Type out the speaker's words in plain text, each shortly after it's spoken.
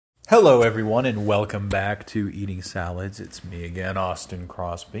Hello, everyone, and welcome back to Eating Salads. It's me again, Austin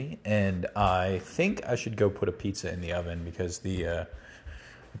Crosby, and I think I should go put a pizza in the oven because the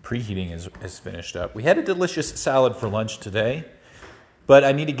preheating is finished up. We had a delicious salad for lunch today, but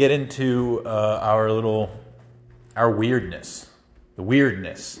I need to get into our weirdness, the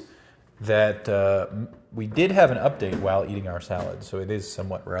weirdness that we did have an update while eating our salad, so it is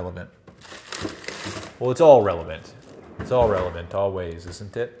somewhat relevant. Well, it's all relevant. It's all relevant always,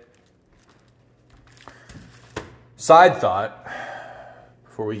 isn't it? Side thought,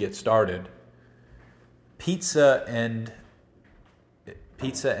 before we get started, pizza and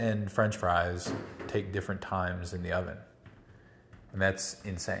French fries take different times in the oven, and that's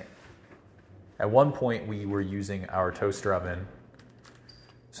insane. At one point, we were using our toaster oven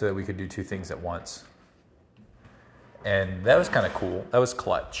so that we could do two things at once, and that was kind of cool. That was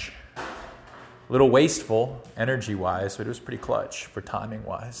clutch. A little wasteful energy-wise, but it was pretty clutch for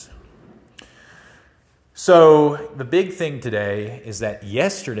timing-wise. So the big thing today is that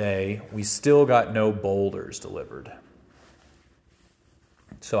yesterday we still got no boulders delivered.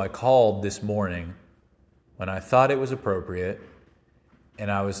 So I called this morning when I thought it was appropriate,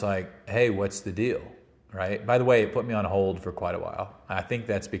 and I was like, hey, what's the deal? Right? By the way, it put me on hold for quite a while. I think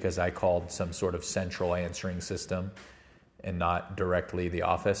that's because I called some sort of central answering system and not directly the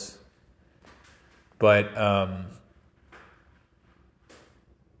office. But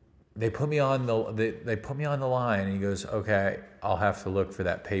they put me on the line, and he goes, okay, I'll have to look for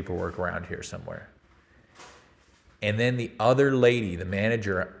that paperwork around here somewhere. And then the other lady, the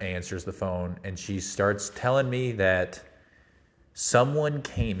manager, answers the phone, and she starts telling me that someone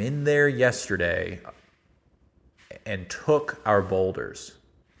came in there yesterday and took our boulders,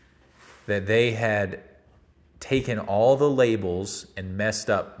 that they had taken all the labels and messed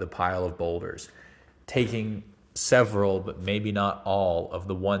up the pile of boulders, taking several, but maybe not all, of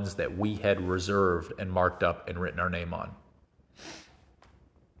the ones that we had reserved and marked up and written our name on.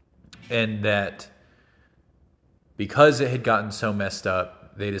 And that because it had gotten so messed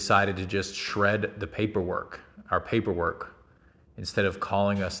up, they decided to just shred the paperwork, our paperwork, instead of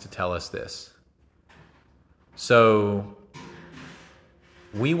calling us to tell us this. So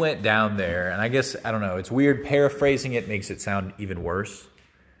we went down there, and I guess, I don't know, it's weird. Paraphrasing it makes it sound even worse.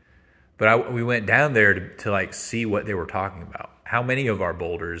 But we went down there to see what they were talking about. How many of our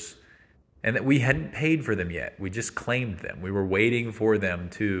boulders, and that we hadn't paid for them yet. We just claimed them. We were waiting for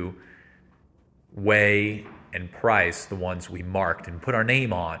them to weigh and price the ones we marked and put our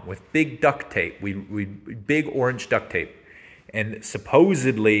name on with big duct tape. We big orange duct tape. And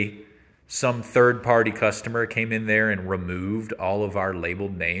supposedly some third-party customer came in there and removed all of our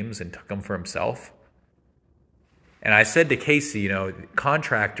labeled names and took them for himself. And I said to Casey,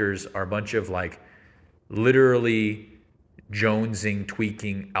 contractors are a bunch of literally jonesing,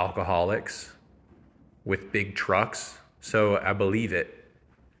 tweaking alcoholics with big trucks. So I believe it,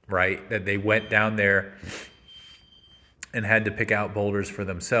 right? That they went down there and had to pick out boulders for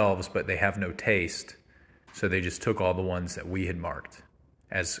themselves, but they have no taste. So they just took all the ones that we had marked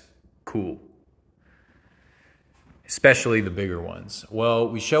as cool. Especially the bigger ones. Well,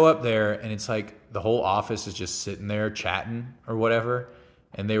 we show up there, and it's like the whole office is just sitting there chatting or whatever.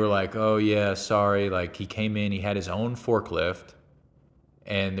 And they were like, oh, yeah, sorry. He came in, he had his own forklift,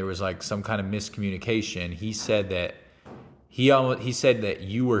 and there was some kind of miscommunication. He said that he said that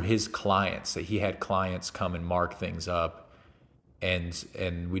you were his clients, that he had clients come and mark things up,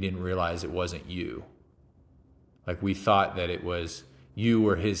 and we didn't realize it wasn't you. We thought that it was you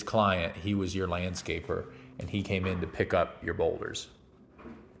were his client, he was your landscaper, and he came in to pick up your boulders.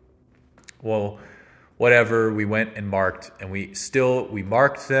 Well, whatever, we went and marked, and we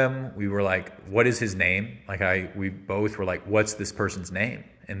marked them. We were like, what is his name? We both were like, what's this person's name?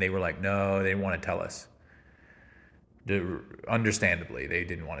 And they were like, no, they didn't want to tell us. Understandably, they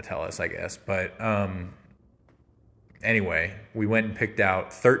didn't want to tell us, I guess. But anyway, we went and picked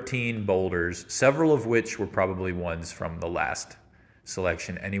out 13 boulders, several of which were probably ones from the last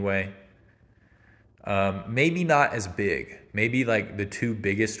selection anyway. Maybe not as big. Maybe the two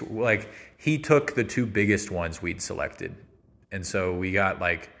biggest, he took the two biggest ones we'd selected. And so we got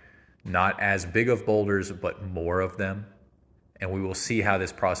not as big of boulders, but more of them. And we will see how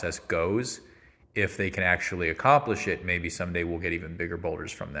this process goes. If they can actually accomplish it, maybe someday we'll get even bigger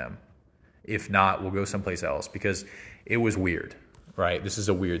boulders from them. If not, we'll go someplace else because it was weird, right? This is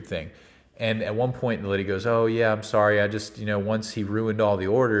a weird thing. And at one point, the lady goes, oh, yeah, I'm sorry. I just, once he ruined all the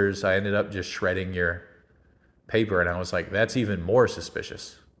orders, I ended up just shredding your paper. And I was like, that's even more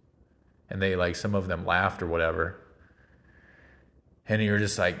suspicious. And they, some of them laughed or whatever. And you were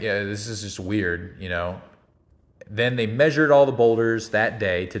just like, yeah, this is just weird, then they measured all the boulders that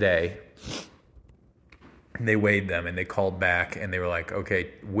day, today. They weighed them and they called back and they were like,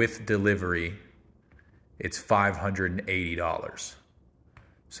 okay, with delivery, it's $580.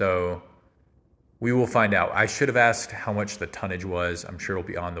 So we will find out. I should have asked how much the tonnage was. I'm sure it'll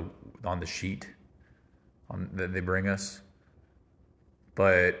be on the sheet that they bring us.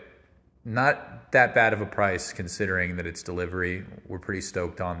 But not that bad of a price considering that it's delivery. We're pretty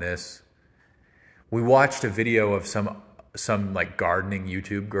stoked on this. We watched a video of some like gardening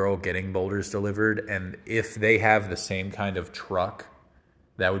YouTube girl getting boulders delivered, and if they have the same kind of truck,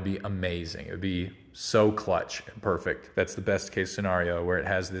 that would be amazing. It would be so clutch and perfect. That's the best case scenario, where it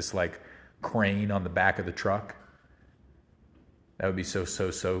has this like crane on the back of the truck. That would be so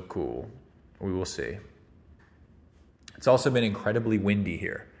cool. We will see. It's also been incredibly windy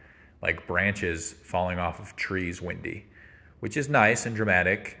here, like branches falling off of trees windy, which is nice and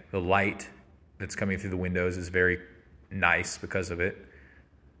dramatic. The light that's coming through the windows is very nice because of it.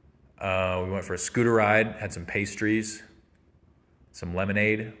 We went for a scooter ride, had some pastries, some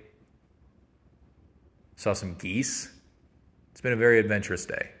lemonade, saw some geese. It's been a very adventurous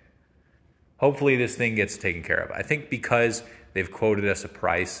day. Hopefully this thing gets taken care of. I think because they've quoted us a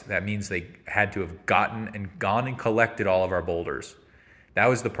price, that means they had to have gone and collected all of our boulders. That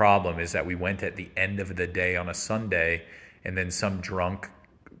was the problem, is that we went at the end of the day on a Sunday, and then some drunk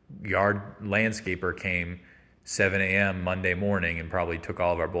yard landscaper came 7 a.m. Monday morning and probably took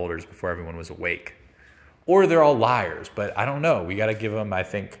all of our boulders before everyone was awake. Or they're all liars, but I don't know. We got to give them, I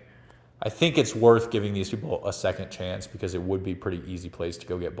think it's worth giving these people a second chance, because it would be a pretty easy place to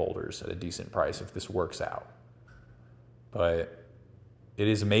go get boulders at a decent price if this works out. But it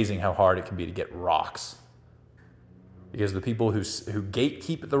is amazing how hard it can be to get rocks, because the people who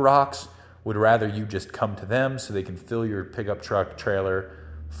gatekeep the rocks would rather you just come to them so they can fill your pickup truck trailer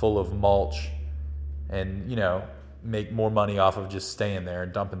full of mulch and, you know, make more money off of just staying there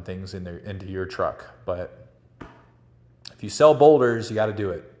and dumping things into your truck. But if you sell boulders, you got to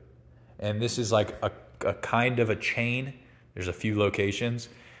do it. And this is like a kind of a chain. There's a few locations.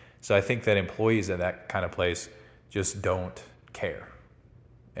 So I think that employees at that kind of place just don't care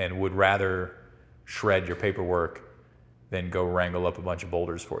and would rather shred your paperwork than go wrangle up a bunch of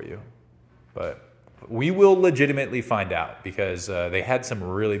boulders for you. But we will legitimately find out, because they had some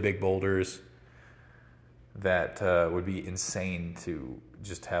really big boulders that would be insane to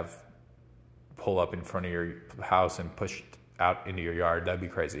just have pull up in front of your house and push it out into your yard. That'd be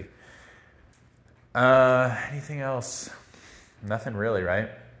crazy. Anything else? Nothing really, right?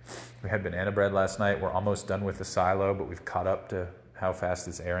 We had banana bread last night. We're almost done with the silo, but we've caught up to how fast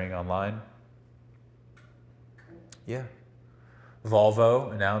it's airing online. Yeah.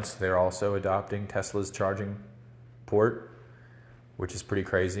 Volvo announced they're also adopting Tesla's charging port, which is pretty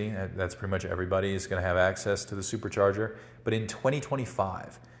crazy. That's pretty much everybody is going to have access to the supercharger. But in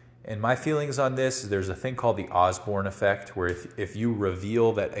 2025, and my feelings on this is there's a thing called the Osborne effect, where if you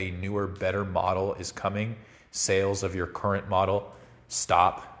reveal that a newer, better model is coming, sales of your current model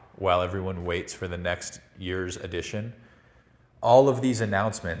stop while everyone waits for the next year's edition. All of these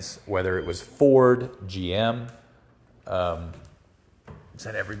announcements, whether it was Ford, GM, is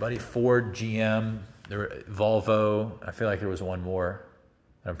that everybody? Ford, GM, Volvo. I feel like there was one more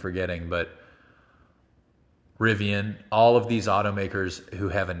I'm forgetting, but Rivian, all of these automakers who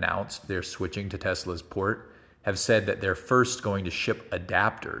have announced they're switching to Tesla's port have said that they're first going to ship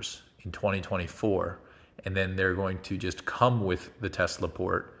adapters in 2024, and then they're going to just come with the Tesla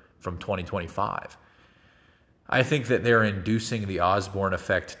port from 2025. I think that they're inducing the Osborne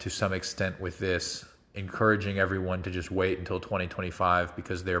effect to some extent with this, encouraging everyone to just wait until 2025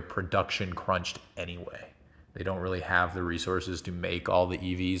 because they're production crunched anyway. They don't really have the resources to make all the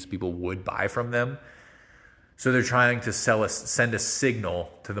EVs people would buy from them. So they're trying to send a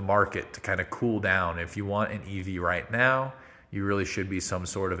signal to the market to kind of cool down. If you want an EV right now, you really should be some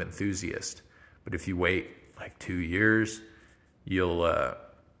sort of enthusiast. But if you wait like 2 years, we'll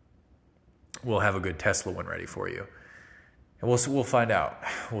have a good Tesla one ready for you. And we'll find out.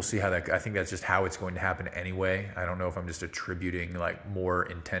 We'll see how that. I think that's just how it's going to happen anyway. I don't know if I'm just attributing like more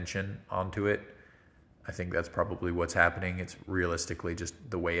intention onto it. I think that's probably what's happening. It's realistically just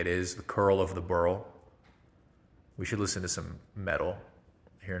the way it is. The curl of the burl. We should listen to some metal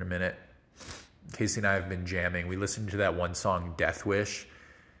here in a minute. Casey and I have been jamming. We listened to that one song, Death Wish,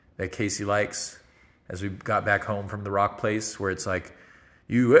 that Casey likes, as we got back home from the rock place, where it's like,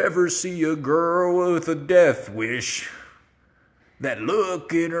 you ever see a girl with a death wish? That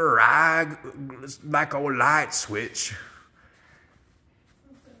look in her eye like a light switch.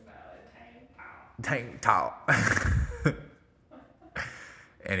 Tank top.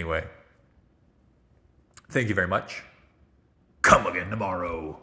 Anyway, Thank you very much. Come again tomorrow.